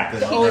 Like, or yeah.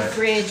 something, The old right?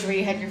 bridge where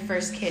you had your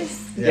first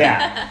kiss.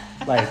 Yeah.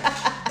 Like,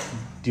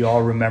 do you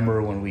all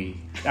remember when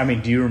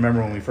do you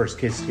remember when we first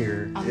kissed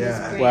here? On Yeah.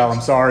 this bridge. Well,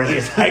 I'm sorry.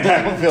 It's like,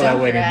 I don't feel that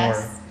Dump way your anymore.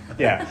 ass.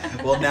 Yeah.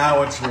 Well, now I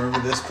want you to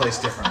remember this place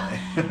differently.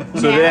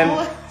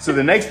 So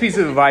the next piece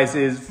of advice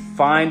is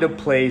find a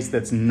place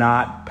that's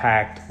not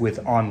packed with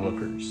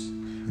onlookers.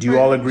 Do you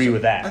all agree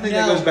with I that? think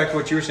No. that goes back to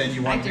what you were saying.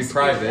 You want it to be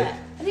disagree with private. that.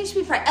 I think it should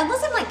be private,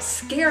 unless I'm like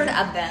scared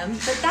of them.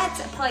 But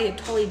that's probably a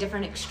totally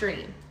different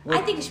extreme. I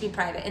think it should be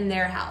private in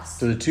their house.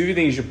 So the two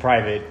things are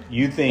private.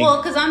 You think Well,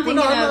 because I'm Well,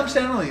 thinking no, I'm not of.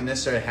 saying I don't think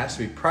necessarily it has to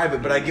be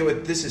private, but I get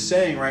what this is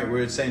saying, right?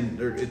 Where it's saying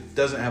it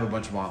doesn't have a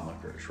bunch of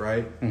onlookers,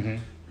 right? Mm-hmm.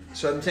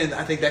 So I'm saying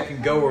I think that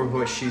can go with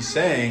what she's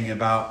saying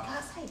about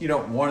you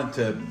don't want it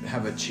to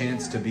have a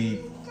chance to be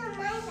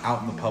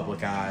out in the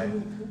public eye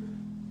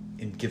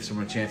and give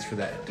someone a chance for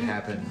that to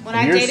happen. When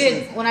I You're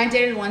dated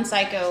one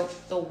psycho,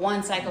 the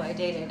one psycho I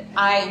dated,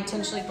 I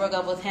intentionally broke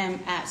up with him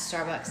at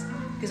Starbucks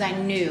because I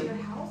knew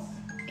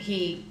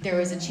there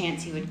was a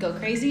chance he would go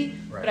crazy,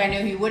 Right. but I knew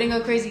he wouldn't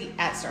go crazy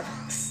at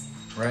Starbucks.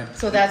 Right?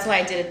 So that's why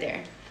I did it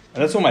there.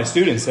 that's what my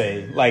students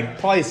say. Like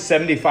probably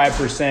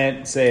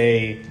 75%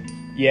 say,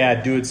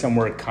 yeah, do it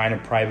somewhere kind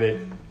of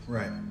private,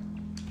 Right.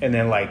 and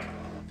then like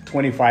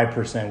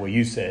 25% what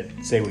you said.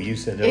 Say what you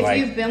said. They're If like,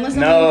 you've been with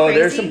no, someone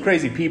there's crazy- some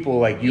crazy people.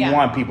 Like you Yeah.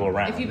 want people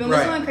around. If you've been with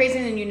Right. someone crazy,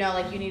 then you know,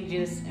 like, you need to do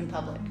this in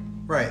public.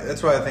 Right.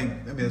 That's why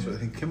that's what I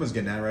think Kim was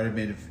getting at, right? I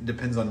mean, it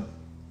depends on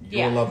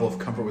your Yeah. level of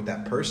comfort with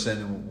that person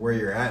and where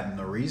you're at and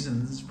the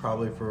reasons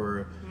probably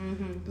for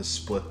the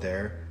split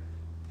there.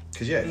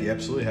 Because, yeah, if you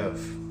absolutely have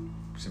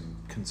some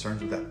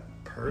concerns with that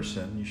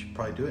person, you should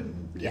probably do it.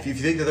 And Yeah. if you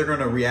think that they're going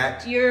to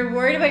react, You're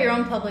worried about your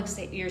own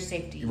your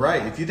safety.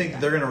 right, if you think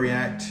that they're going to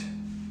react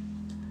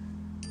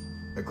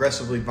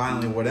aggressively,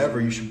 violently, whatever,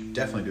 you should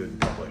definitely do it in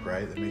public,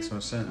 right? That makes no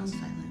sense.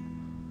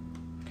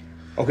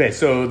 Okay,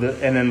 so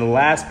then the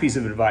last piece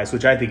of advice,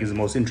 which I think is the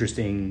most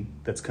interesting,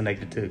 that's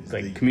connected to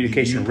like The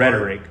communication you part.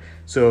 rhetoric.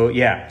 So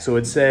yeah, so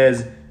it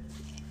says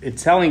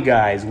it's telling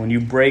guys when you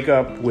break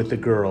up with a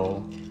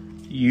girl,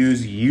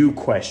 use you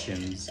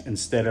questions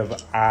instead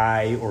of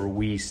I or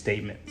we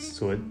statements.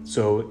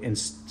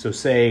 So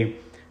say,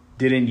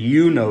 didn't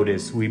you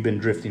notice we've been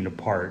drifting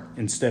apart,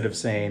 instead of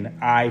saying,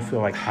 I feel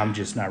like I'm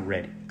just not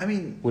ready. I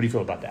mean, What do you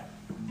feel about that?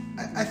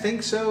 I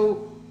think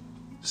so,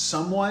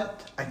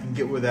 somewhat. I can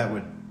get where that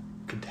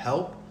could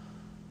help,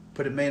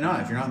 but it may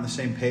not. If you're not on the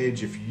same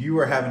page, if you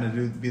are having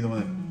to be the one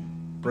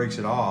that breaks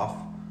it off,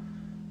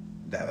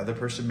 that other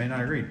person may not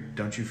agree.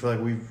 Don't you feel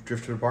like we've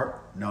drifted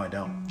apart? No, I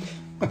don't.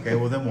 Okay,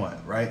 well then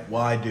what, right?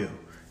 Well, I do.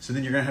 So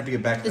then you're going to have to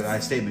get back to that I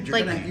statement. You're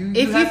Like, gonna,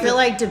 if you have feel to,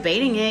 like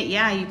debating it,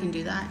 yeah, you can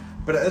do that.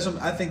 But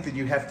I think that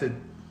you have to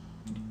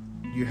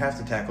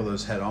tackle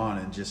those head on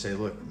and just say,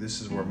 look,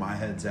 this is where my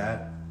head's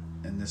at,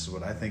 and this is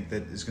what I think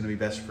that is going to be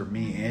best for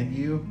me and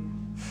you,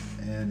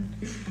 and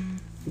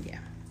Yeah.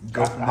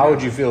 go from How there.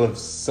 would you feel if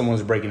someone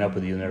was breaking up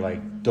with you and they're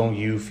like, don't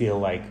you feel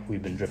like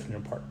we've been drifting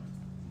apart?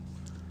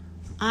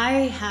 I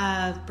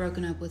have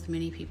broken up with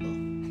many people,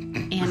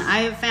 and I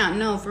have found,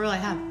 no, for real, I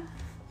have.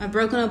 I've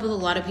broken up with a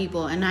lot of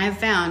people, and I have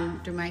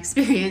found, through my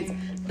experience,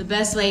 the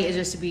best way is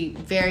just to be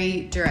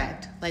very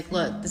direct. Like,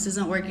 look, this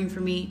isn't working for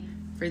me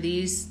for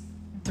these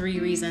 3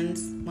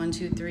 reasons. 1,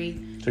 2,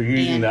 3. So you're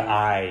using And the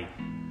I.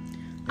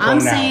 I'm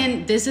pronoun.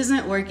 saying this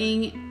isn't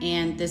working,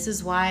 and this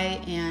is why,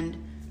 and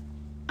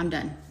I'm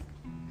done.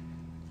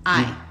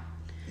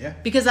 Yeah.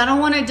 Because I don't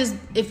want to just,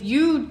 if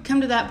you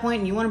come to that point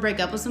and you want to break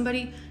up with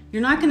somebody,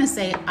 you're not going to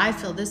say, I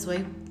feel this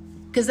way.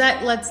 Because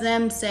that lets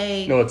them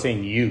say, No, it's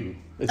saying you.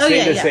 It's Oh, saying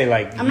yeah, to yeah. say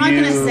like, I'm not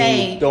gonna you-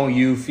 say- don't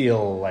you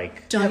feel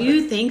like, don't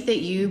you think that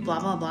you blah,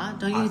 blah, blah?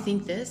 Don't you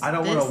think this, I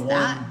don't this, want to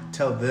that?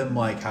 tell them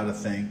like how to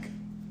think.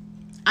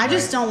 I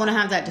just Right. don't want to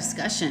have that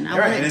discussion. I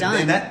Right, want it done.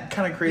 and that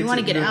kind of creates You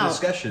wanna get out.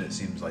 discussion. It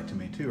seems like to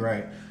me too,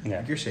 right? Yeah.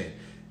 Like you're saying,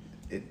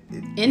 End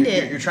you're,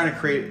 it. You're trying to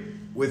create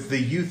with the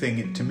you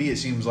thing. To me, it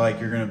seems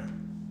like you're going to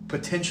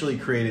potentially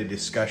create a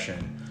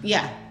discussion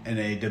Yeah. and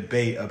a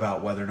debate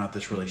about whether or not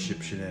this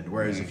relationship should end.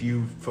 Whereas Mm-hmm. if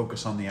you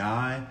focus on the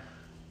I,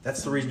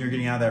 that's the reason you're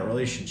getting out of that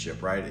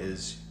relationship, right?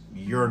 Is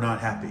you're not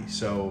happy.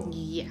 So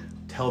Yeah.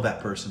 tell that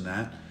person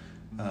that.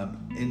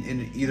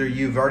 And either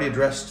you've already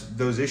addressed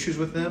those issues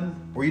with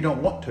them, or you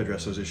don't want to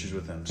address those issues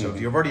with them. So Mm-hmm.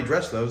 if you've already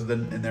addressed those,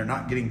 then and they're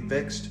not getting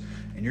fixed,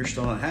 and you're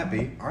still not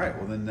happy, all right.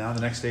 Well, then now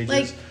the next stage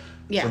Like, is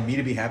yeah. for me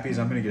to be happy. Is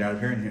I'm going to get out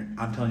of here, and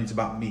I'm telling you it's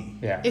about me.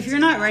 yeah. If you're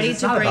not ready It's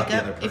to not break about the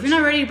up, other if you're person.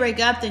 not ready to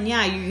break up, then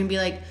yeah, you can be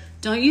like,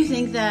 don't you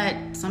think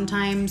that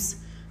sometimes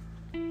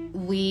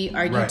we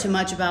argue Right. too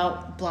much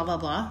about blah, blah,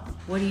 blah?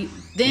 What do you,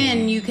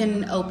 then you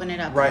can open it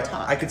up Right. and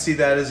talk. I could see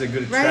that as a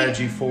good Right.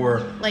 strategy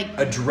for Like-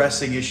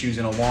 addressing issues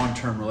in a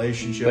long-term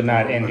relationship, But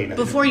not or- ending it.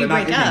 Before you but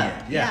not break ending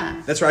up. it. Yeah.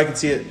 Yeah. That's where I could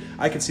see it.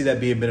 I could see that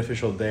being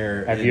beneficial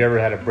there. Have you ever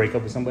had a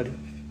breakup with somebody?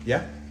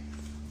 Yeah.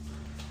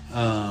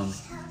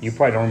 You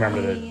probably don't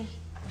remember the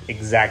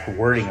exact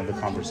wording of the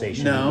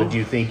conversation. No. But do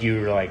you think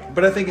you were like,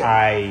 But I think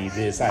I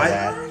this, I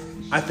that?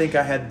 I think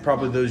I had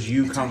probably those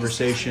you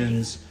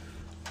conversations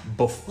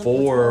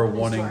before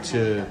wanting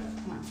to,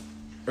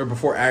 or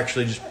before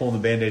actually just pulling the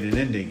Band-Aid and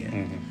ending it.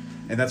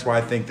 And that's why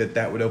I think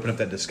that would open up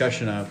that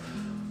discussion of,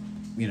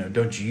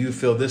 don't you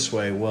feel this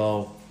way?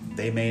 Well,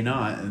 they may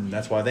not, and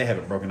that's why they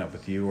haven't broken up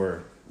with you,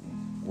 or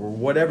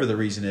whatever the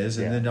reason is.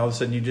 And Yeah. then all of a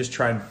sudden you just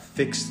try and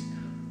fix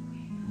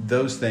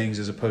those things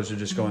as opposed to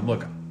just going,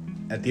 look,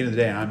 at the end of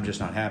the day, I'm just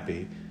not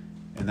happy.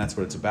 And that's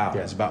what it's about.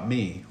 Yeah. It's about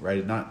me,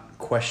 right? Not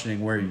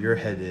questioning where your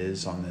head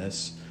is on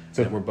this.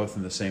 So- That we're both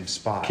in the same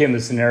spot. Kim,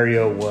 the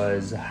scenario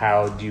was,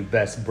 how do you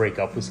best break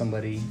up with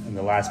somebody? And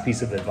the last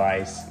piece of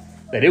advice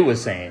that it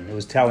was saying, it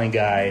was telling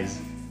guys,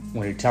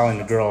 when you're telling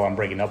the girl I'm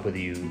breaking up with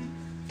you,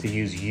 to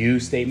use you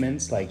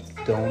statements, like,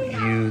 don't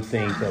you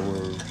think that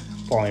we're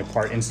falling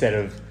apart, instead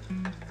of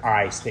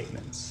I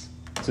statements.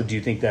 So do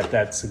you think that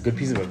that's a good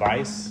piece of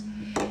advice?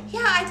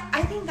 Yeah,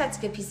 I think that's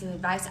a good piece of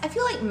advice. I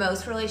feel like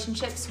most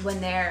relationships, when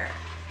they're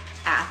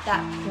at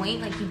that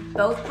point, like, you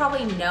both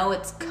probably know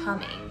it's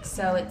coming,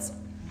 so it's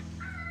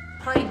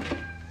probably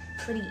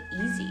pretty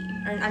easy.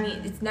 Or, I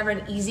mean, it's never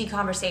an easy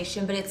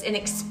conversation, but it's an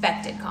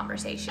expected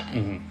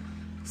conversation.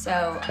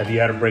 So Have you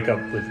had a breakup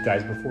with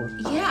guys before?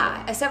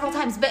 yeah, several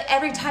times, but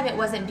every time it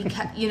wasn't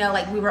because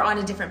like we were on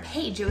a different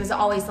page. It was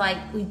always like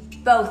we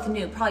both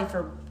knew, probably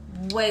for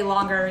way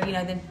longer,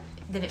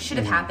 than it should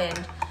have happened,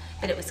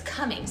 that it was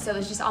coming. So it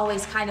was just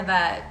always kind of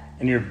a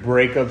In your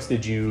breakups,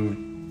 did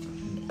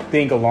you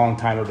think a long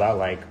time about,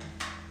 like,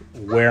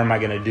 where am I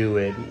going to do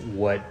it?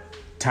 What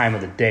time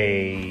of the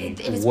day?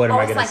 it was What am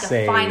I almost going to like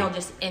say? a final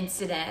just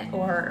incident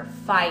or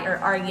fight or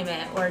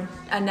argument or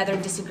another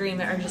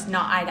disagreement or just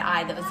not eye to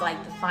eye that was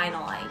like the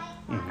final, like,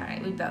 all right,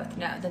 we both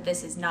know that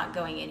this is not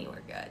going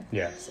anywhere good.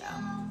 Yeah. So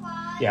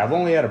Yeah, I've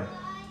only had a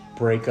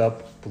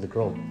breakup with a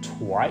girl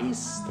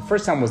twice. The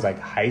first time was like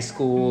high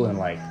school, and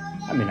like,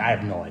 I mean, I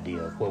have no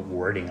idea what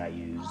wording I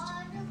used,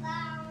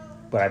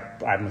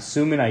 but I'm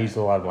assuming I used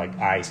a lot of like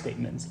I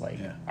statements, like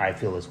Yeah. I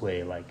feel this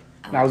way, like.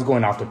 And I was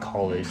going off to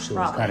college, so it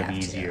was Probably kind of have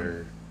to.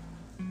 easier.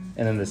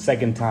 And then the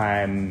second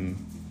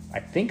time,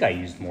 I think I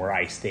used more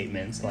I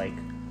statements, like,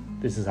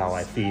 this is how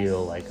I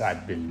feel, like,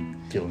 I've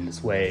been feeling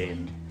this way,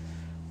 and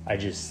I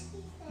just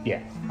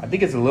Yeah, I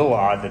think it's a little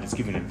odd that it's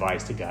giving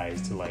advice to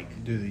guys to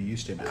like Do the you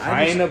statement.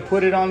 kind of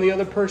put it on the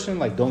other person.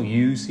 Like, don't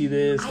you see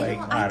this? I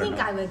don't think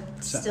know. I would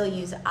still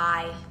use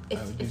I. would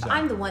use If I.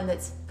 I'm the one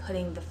that's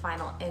putting the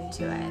final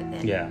into it,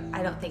 then Yeah.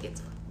 I don't think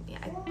it's. Yeah,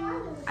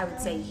 I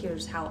would say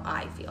here's how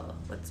I feel.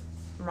 What's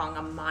wrong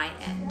on my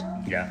end?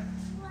 Yeah.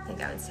 I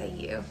think I would say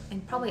you,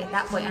 and probably at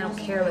that point I don't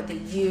care what the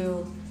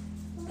you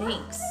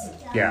thinks.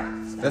 Yeah.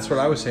 That's what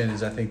I was saying.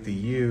 Is I think the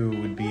you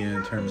would be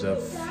in terms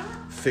of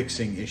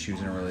fixing issues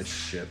in a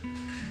relationship.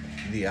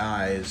 The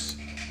I is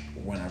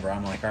whenever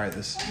I'm like, all right,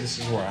 this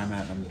is where I'm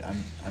at.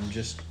 I'm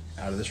just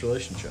out of this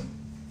relationship.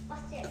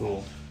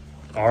 Cool.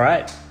 All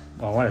right.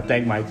 Well, I want to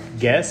thank my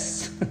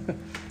guests,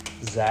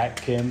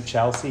 Zach, Kim,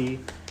 Chelsea,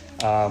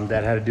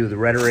 that had to do the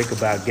rhetoric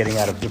about getting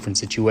out of different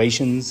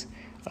situations.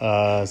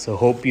 So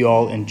hope you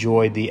all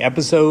enjoyed the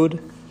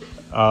episode.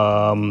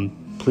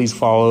 Please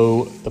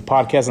follow the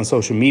podcast on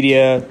social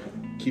media.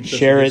 Keep social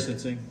share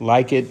distancing. it,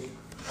 like it.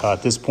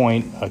 At this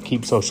point,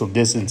 keep social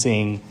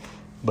distancing,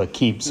 but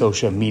keep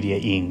social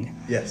media-ing.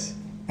 Yes.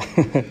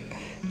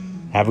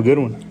 Have a good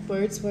one.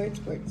 Words, words,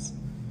 words.